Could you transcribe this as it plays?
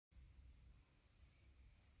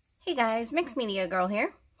Hey guys, Mixed Media Girl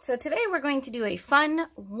here. So today we're going to do a fun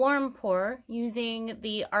warm pour using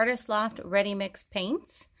the Artist Loft Ready Mix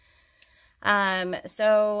paints.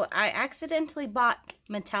 So I accidentally bought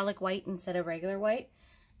metallic white instead of regular white,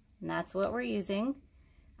 and that's what we're using.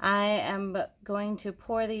 I am going to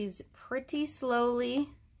pour these pretty slowly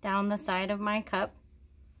down the side of my cup.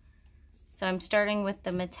 So I'm starting with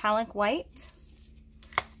the metallic white,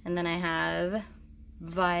 and then I have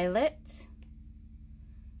violet.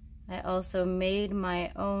 I also made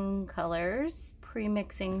my own colors,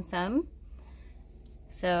 pre-mixing some.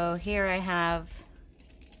 So here I have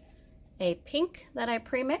a pink that I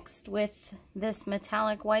pre-mixed with this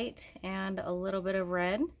metallic white and a little bit of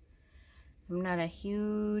red. I'm not a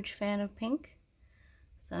huge fan of pink,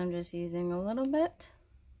 so I'm just using a little bit.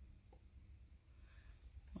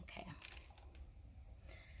 Okay.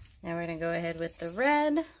 Now we're gonna go ahead with the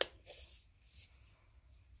red.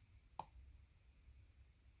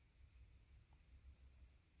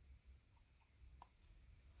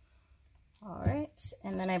 All right,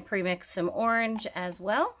 and then I pre-mixed some orange as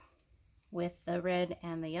well with the red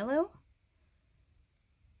and the yellow.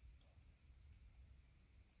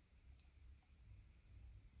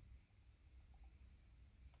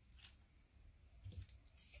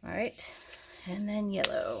 All right, and then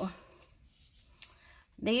yellow.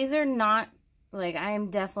 These are not, like, I am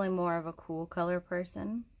definitely more of a cool color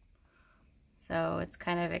person, so it's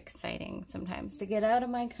kind of exciting sometimes to get out of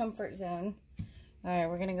my comfort zone. All right,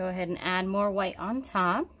 we're gonna go ahead and add more white on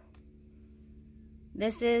top.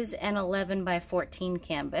 This is an 11 by 14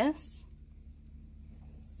 canvas.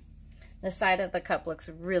 The side of the cup looks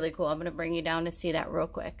really cool. I'm gonna bring you down to see that real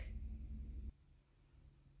quick.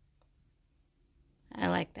 I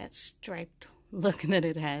like that striped look that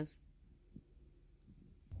it has.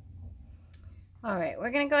 All right,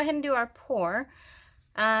 we're gonna go ahead and do our pour.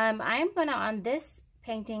 I'm gonna, on this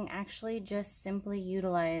painting, actually just simply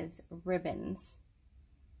utilize ribbons.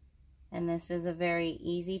 And this is a very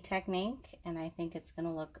easy technique, and I think it's going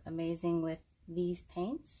to look amazing with these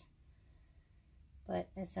paints. But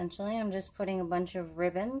essentially, I'm just putting a bunch of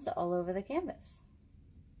ribbons all over the canvas.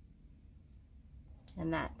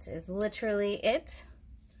 And that is literally it.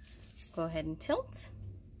 Go ahead and tilt.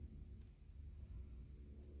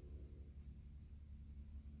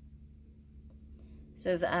 This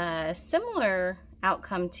is a similar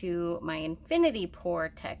outcome to my infinity pour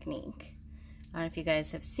technique. I don't know if you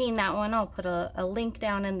guys have seen that one. I'll put a link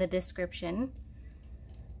down in the description.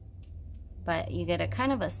 But you get a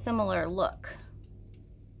kind of a similar look.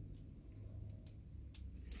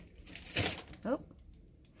 Oh.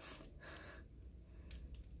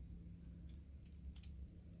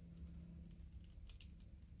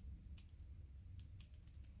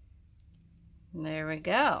 There we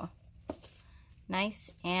go. Nice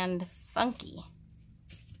and funky.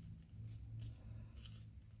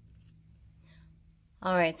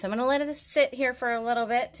 All right, so I'm gonna let this sit here for a little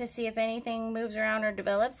bit to see if anything moves around or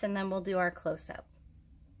develops, and then we'll do our close-up.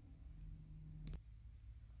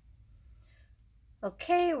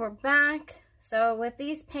 Okay, we're back. So with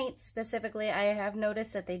these paints specifically, I have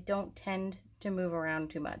noticed that they don't tend to move around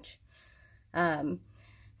too much. So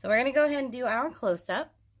we're gonna go ahead and do our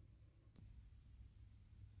close-up.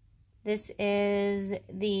 This is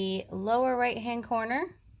the lower right-hand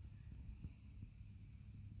corner.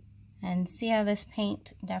 And see how this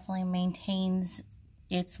paint definitely maintains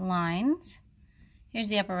its lines. Here's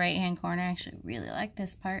the upper right hand corner. I actually really like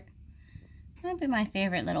this part. Might be my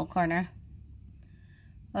favorite little corner.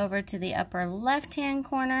 Over to the upper left hand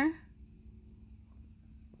corner.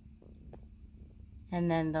 And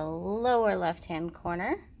then the lower left hand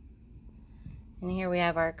corner. And here we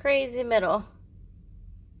have our crazy middle.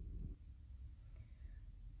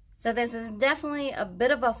 So this is definitely a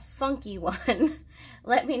bit of a funky one.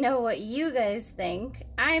 Let me know what you guys think.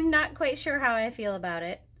 I'm not quite sure how I feel about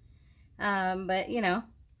it. But, you know,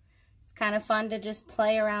 it's kind of fun to just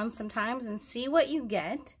play around sometimes and see what you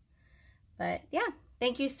get. But, yeah,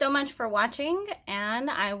 thank you so much for watching, and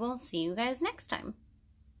I will see you guys next time.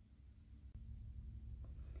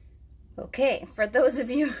 Okay, for those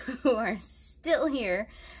of you who are still here,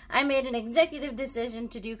 I made an executive decision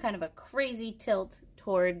to do kind of a crazy tilt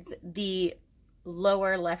towards the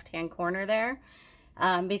lower left-hand corner there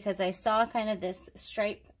because I saw kind of this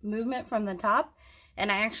stripe movement from the top,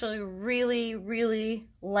 and I actually really, really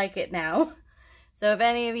like it now. So if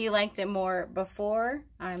any of you liked it more before,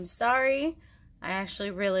 I'm sorry. I actually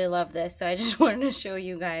really love this, so I just wanted to show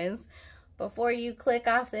you guys before you click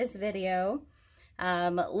off this video.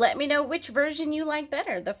 Let me know which version you like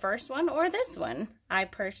better, the first one or this one. I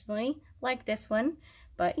personally like this one,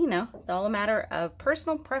 but you know, it's all a matter of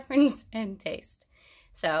personal preference and taste.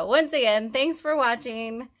 So once again, thanks for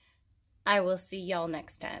watching. I will see y'all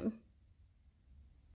next time.